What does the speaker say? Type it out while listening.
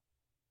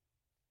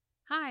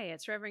Hi,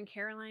 it's Reverend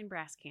Caroline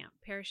Braskamp,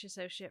 Parish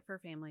Associate for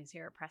Families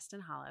here at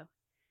Preston Hollow,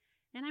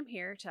 and I'm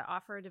here to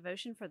offer a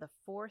devotion for the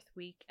fourth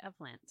week of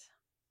Lent.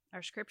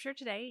 Our scripture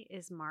today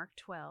is Mark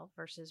 12,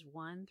 verses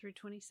 1 through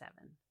 27.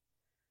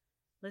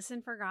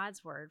 Listen for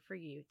God's word for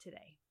you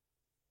today.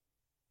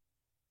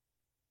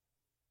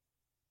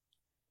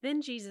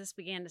 Then Jesus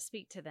began to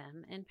speak to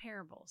them in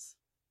parables.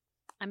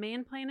 A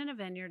man planted a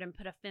vineyard and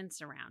put a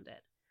fence around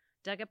it,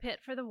 dug a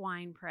pit for the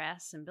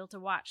winepress, and built a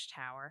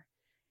watchtower.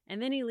 And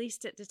then he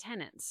leased it to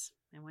tenants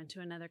and went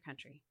to another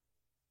country.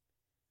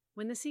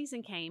 When the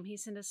season came, he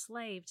sent a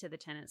slave to the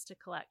tenants to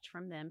collect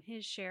from them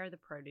his share of the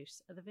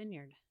produce of the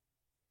vineyard.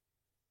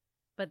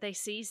 But they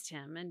seized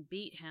him and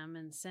beat him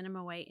and sent him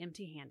away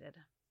empty-handed.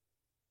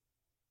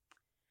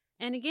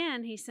 And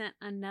again he sent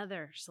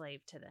another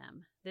slave to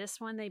them.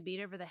 This one they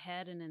beat over the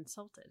head and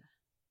insulted.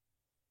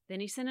 Then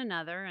he sent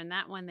another, and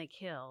that one they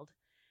killed.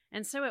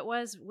 And so it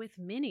was with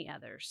many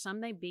others.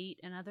 Some they beat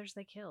and others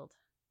they killed.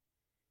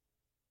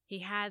 He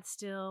had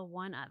still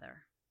one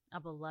other, a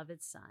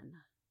beloved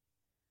son.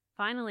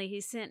 Finally, he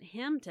sent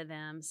him to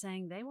them,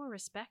 saying, "They will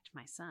respect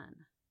my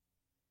son."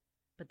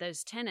 But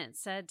those tenants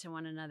said to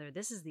one another,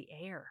 "This is the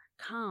heir.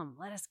 Come,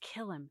 let us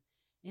kill him,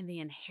 and the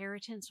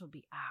inheritance will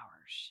be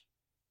ours."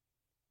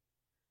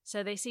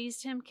 So they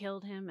seized him,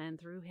 killed him, and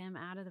threw him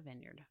out of the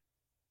vineyard.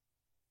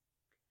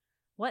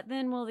 What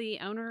then will the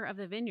owner of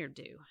the vineyard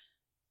do?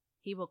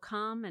 He will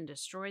come and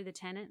destroy the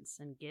tenants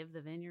and give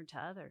the vineyard to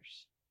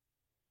others.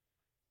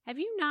 Have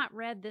you not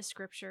read this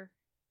scripture?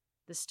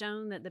 The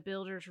stone that the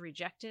builders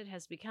rejected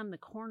has become the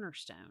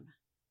cornerstone.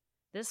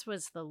 This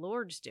was the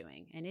Lord's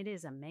doing, and it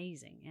is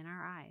amazing in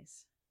our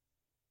eyes.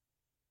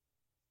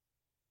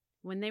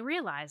 When they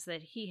realized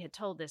that he had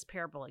told this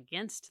parable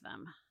against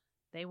them,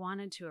 they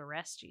wanted to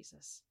arrest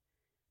Jesus.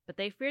 But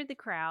they feared the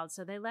crowd,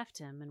 so they left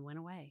him and went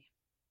away.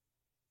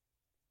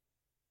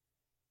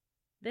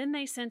 Then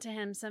they sent to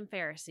him some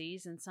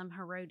Pharisees and some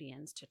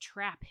Herodians to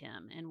trap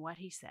him in what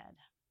he said.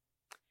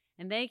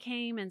 And they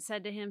came and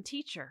said to him,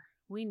 "Teacher,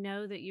 we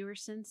know that you are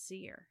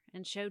sincere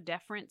and show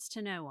deference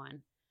to no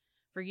one,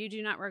 for you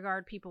do not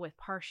regard people with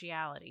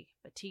partiality,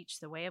 but teach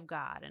the way of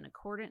God in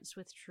accordance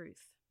with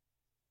truth.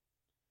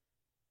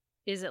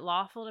 Is it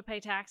lawful to pay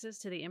taxes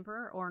to the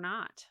emperor or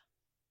not?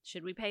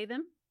 Should we pay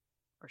them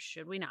or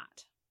should we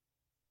not?"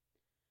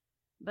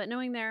 But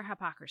knowing their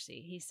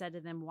hypocrisy, he said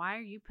to them, "Why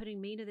are you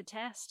putting me to the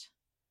test?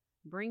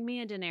 Bring me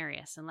a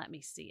denarius and let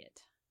me see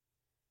it."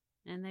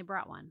 And they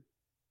brought one.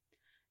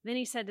 Then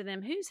he said to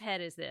them, "Whose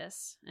head is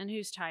this, and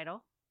whose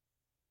title?"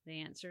 They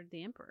answered,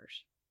 "The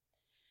emperor's."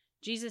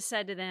 Jesus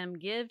said to them,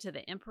 "Give to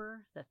the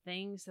emperor the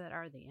things that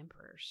are the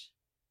emperor's,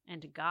 and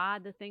to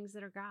God the things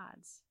that are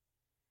God's."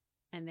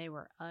 And they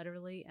were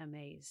utterly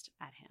amazed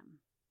at him.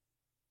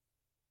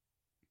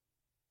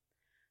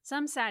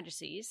 Some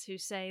Sadducees, who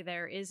say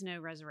there is no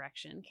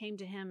resurrection, came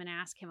to him and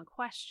asked him a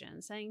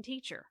question, saying,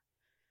 "Teacher,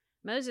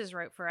 Moses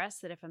wrote for us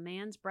that if a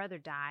man's brother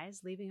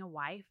dies, leaving a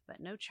wife but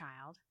no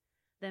child,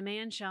 the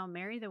man shall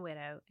marry the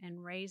widow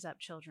and raise up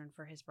children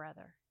for his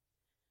brother.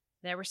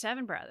 There were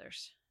 7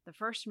 brothers. The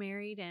first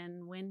married,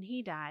 and when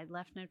he died,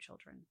 left no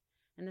children.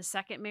 And the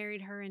second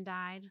married her and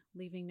died,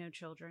 leaving no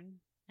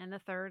children. And the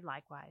third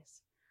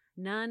likewise.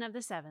 None of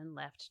the 7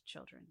 left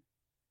children.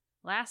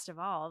 Last of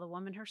all, the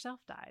woman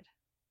herself died.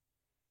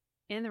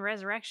 In the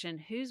resurrection,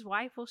 whose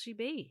wife will she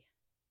be?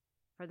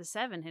 For the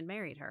 7 had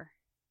married her."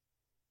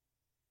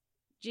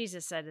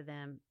 Jesus said to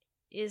them,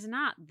 "Is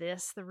not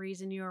this the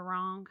reason you are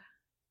wrong?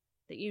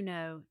 That you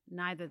know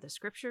neither the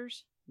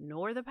scriptures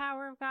nor the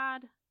power of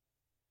God?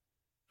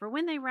 For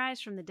when they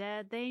rise from the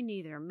dead, they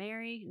neither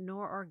marry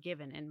nor are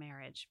given in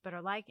marriage, but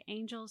are like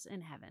angels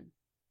in heaven.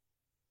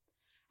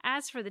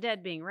 As for the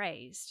dead being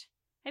raised,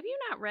 have you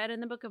not read in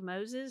the book of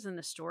Moses and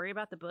the story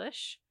about the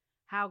bush,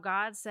 how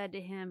God said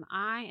to him,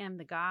 'I am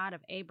the God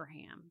of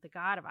Abraham, the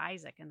God of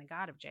Isaac, and the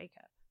God of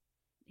Jacob'?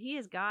 He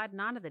is God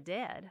not of the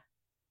dead,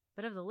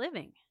 but of the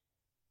living.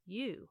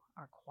 You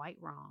are quite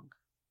wrong."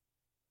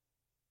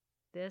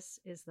 This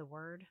is the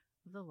word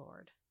of the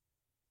Lord.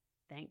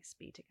 Thanks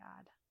be to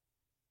God.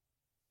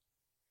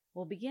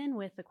 We'll begin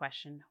with the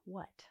question,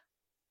 what?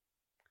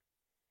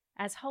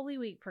 As Holy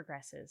Week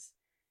progresses,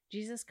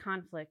 Jesus'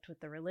 conflict with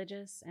the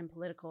religious and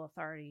political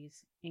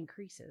authorities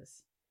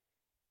increases,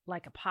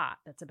 like a pot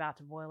that's about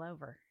to boil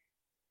over.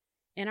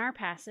 In our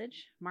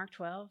passage, Mark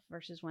 12,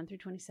 verses 1 through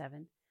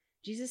 27,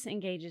 Jesus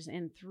engages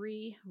in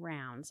 3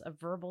 rounds of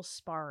verbal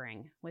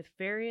sparring with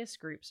various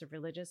groups of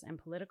religious and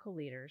political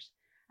leaders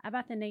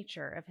about the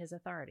nature of his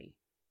authority.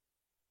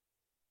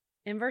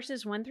 In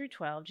verses 1 through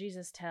 12,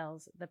 Jesus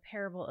tells the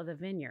parable of the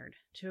vineyard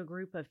to a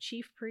group of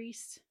chief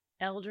priests,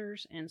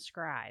 elders, and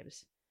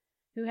scribes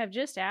who have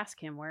just asked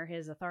him where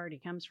his authority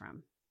comes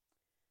from.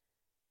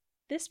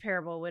 This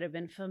parable would have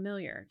been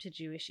familiar to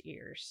Jewish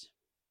ears.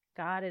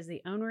 God is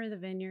the owner of the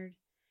vineyard,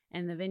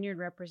 and the vineyard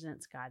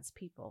represents God's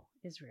people,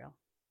 Israel.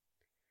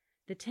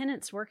 The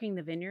tenants working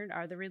the vineyard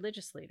are the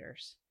religious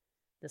leaders.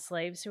 The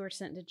slaves who are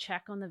sent to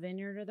check on the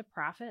vineyard are the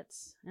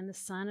prophets, and the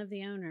son of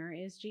the owner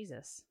is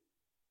Jesus.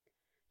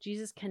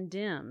 Jesus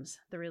condemns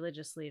the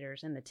religious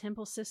leaders and the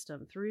temple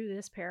system through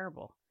this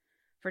parable,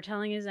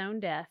 foretelling his own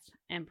death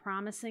and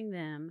promising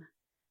them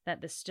that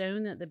the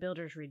stone that the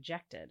builders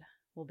rejected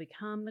will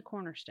become the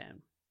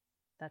cornerstone.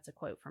 That's a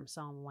quote from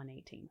Psalm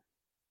 118.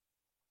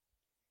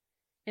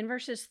 In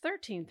verses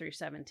 13 through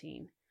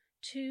 17,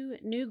 two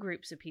new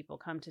groups of people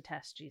come to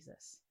test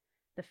Jesus.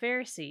 The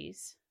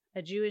Pharisees,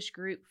 a Jewish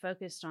group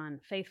focused on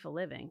faithful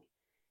living,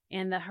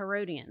 and the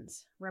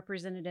Herodians,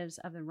 representatives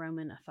of the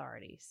Roman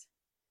authorities.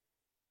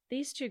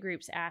 These two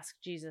groups ask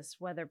Jesus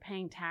whether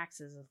paying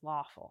taxes is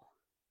lawful.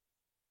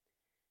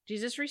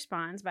 Jesus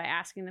responds by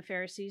asking the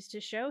Pharisees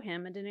to show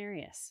him a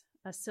denarius,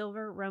 a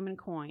silver Roman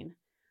coin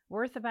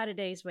worth about a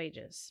day's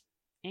wages,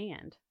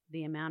 and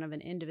the amount of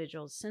an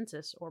individual's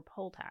census or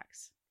poll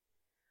tax.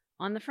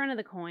 On the front of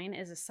the coin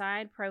is a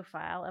side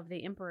profile of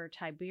the Emperor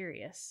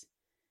Tiberius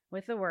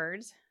with the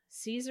words,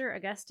 Caesar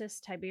Augustus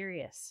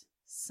Tiberius,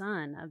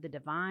 son of the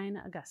divine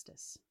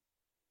Augustus.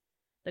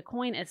 The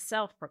coin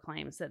itself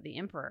proclaims that the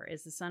emperor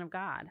is the Son of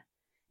God,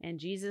 and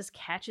Jesus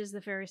catches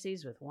the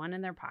Pharisees with one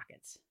in their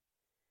pockets.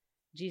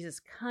 Jesus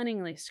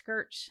cunningly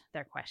skirts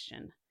their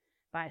question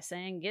by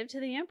saying, give to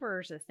the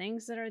emperors the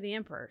things that are the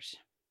emperors,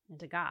 and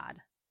to God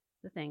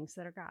the things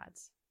that are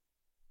God's.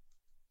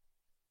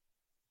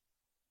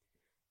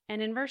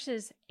 And in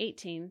verses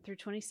 18 through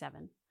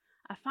 27,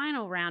 a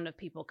final round of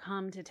people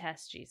come to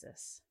test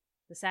Jesus,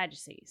 the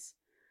Sadducees,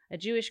 a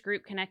Jewish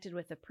group connected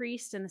with the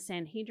priests and the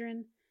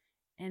Sanhedrin,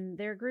 and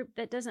they're a group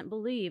that doesn't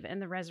believe in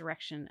the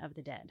resurrection of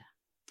the dead.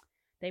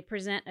 They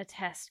present a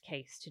test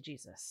case to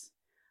Jesus.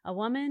 A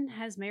woman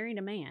has married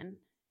a man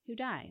who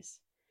dies,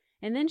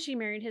 and then she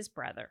married his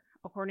brother,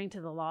 according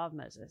to the law of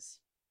Moses,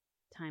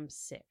 times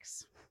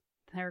 6.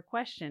 Their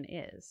question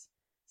is,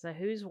 so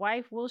whose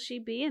wife will she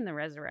be in the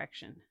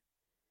resurrection?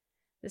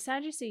 The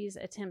Sadducees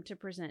attempt to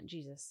present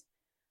Jesus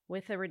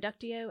with a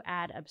reductio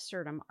ad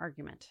absurdum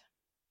argument.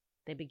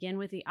 They begin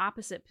with the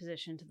opposite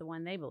position to the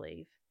one they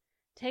believe,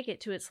 take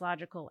it to its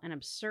logical and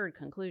absurd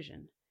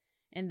conclusion,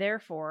 and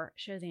therefore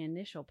show the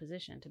initial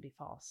position to be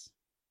false.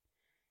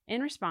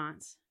 In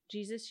response,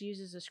 Jesus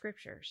uses the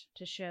scriptures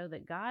to show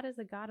that God is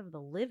the God of the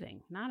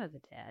living, not of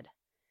the dead,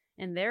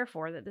 and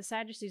therefore that the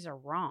Sadducees are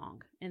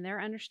wrong in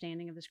their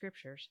understanding of the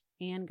scriptures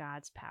and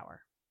God's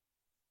power.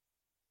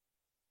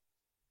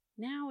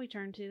 Now we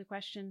turn to the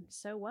question,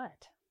 so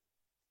what?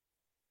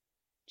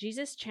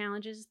 Jesus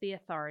challenges the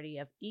authority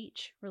of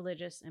each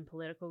religious and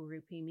political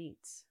group he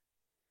meets.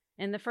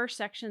 In the first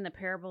section, the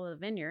parable of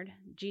the vineyard,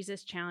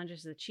 Jesus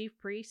challenges the chief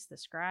priests, the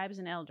scribes,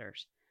 and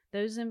elders,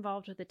 those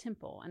involved with the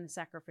temple and the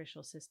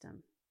sacrificial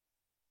system.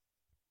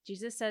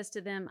 Jesus says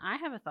to them, I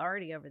have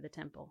authority over the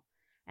temple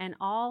and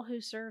all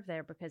who serve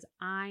there because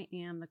I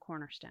am the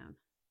cornerstone.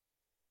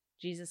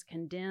 Jesus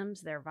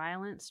condemns their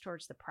violence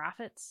towards the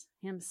prophets,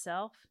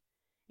 himself,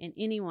 and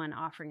anyone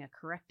offering a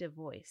corrective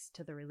voice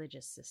to the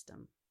religious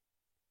system.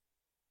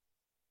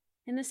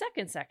 In the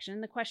second section,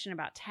 the question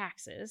about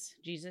taxes,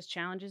 Jesus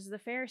challenges the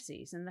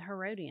Pharisees and the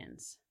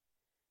Herodians.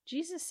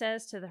 Jesus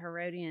says to the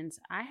Herodians,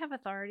 I have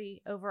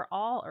authority over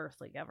all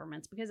earthly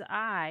governments because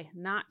I,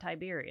 not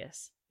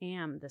Tiberius,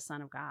 am the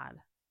Son of God.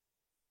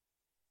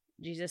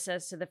 Jesus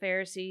says to the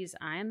Pharisees,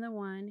 I am the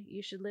one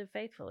you should live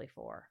faithfully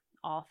for.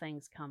 All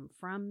things come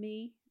from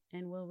me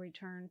and will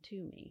return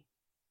to me.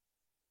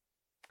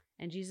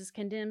 And Jesus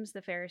condemns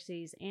the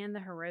Pharisees and the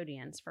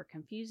Herodians for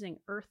confusing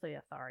earthly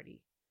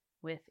authority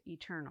with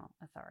eternal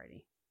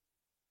authority.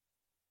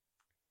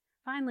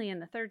 Finally, in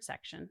the third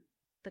section,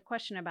 the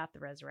question about the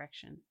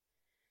resurrection,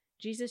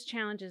 Jesus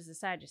challenges the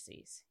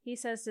Sadducees. He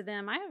says to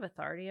them, I have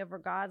authority over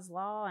God's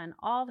law and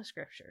all the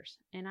scriptures,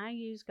 and I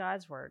use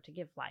God's word to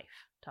give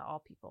life to all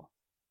people.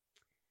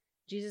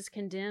 Jesus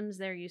condemns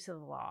their use of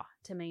the law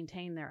to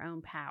maintain their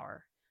own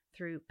power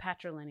through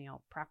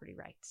patrilineal property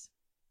rights.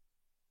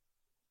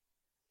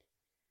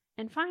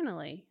 And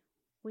finally,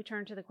 we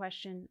turn to the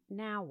question,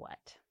 now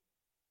what?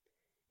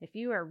 If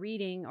you are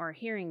reading or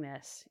hearing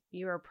this,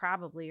 you are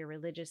probably a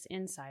religious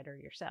insider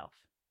yourself.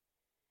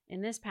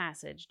 In this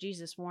passage,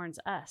 Jesus warns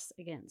us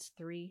against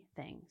 3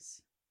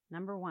 things.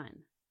 Number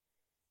 1,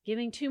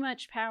 giving too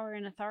much power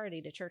and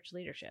authority to church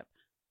leadership.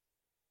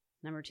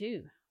 Number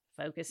 2,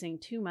 focusing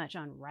too much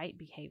on right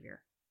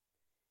behavior.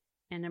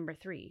 And number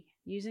 3,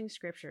 using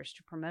scriptures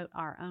to promote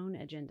our own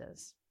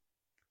agendas.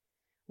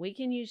 We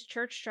can use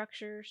church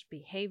structures,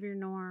 behavior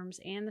norms,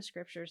 and the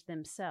scriptures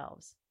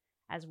themselves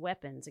as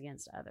weapons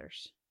against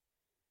others.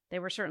 They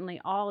were certainly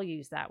all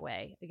used that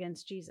way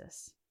against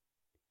Jesus.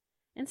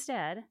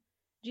 Instead,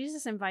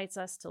 Jesus invites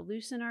us to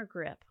loosen our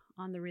grip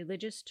on the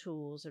religious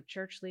tools of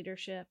church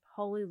leadership,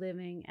 holy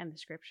living, and the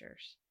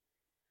scriptures.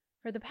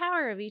 For the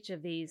power of each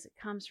of these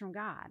comes from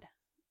God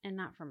and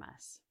not from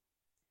us.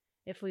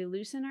 If we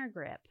loosen our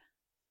grip,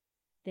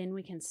 then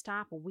we can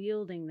stop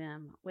wielding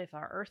them with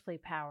our earthly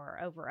power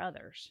over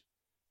others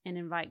and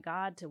invite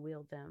God to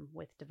wield them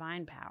with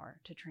divine power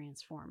to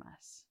transform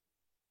us.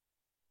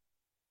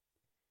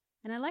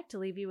 And I'd like to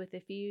leave you with a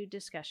few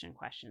discussion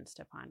questions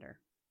to ponder.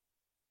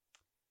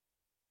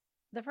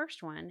 The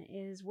first one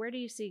is, where do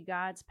you see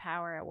God's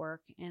power at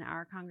work in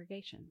our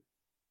congregation?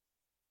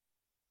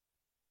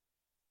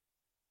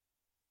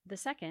 The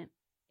second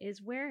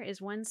is, where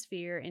is one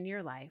sphere in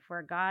your life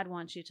where God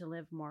wants you to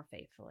live more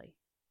faithfully?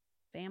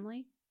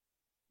 Family,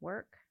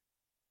 work,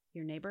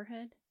 your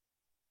neighborhood,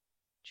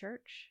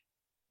 church,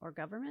 or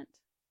government?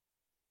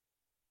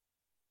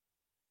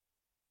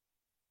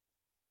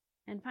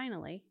 And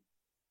finally,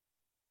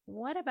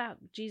 what about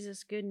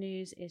Jesus' good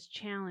news is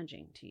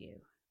challenging to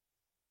you?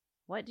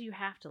 What do you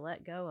have to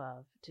let go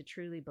of to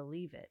truly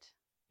believe it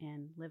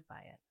and live by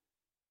it?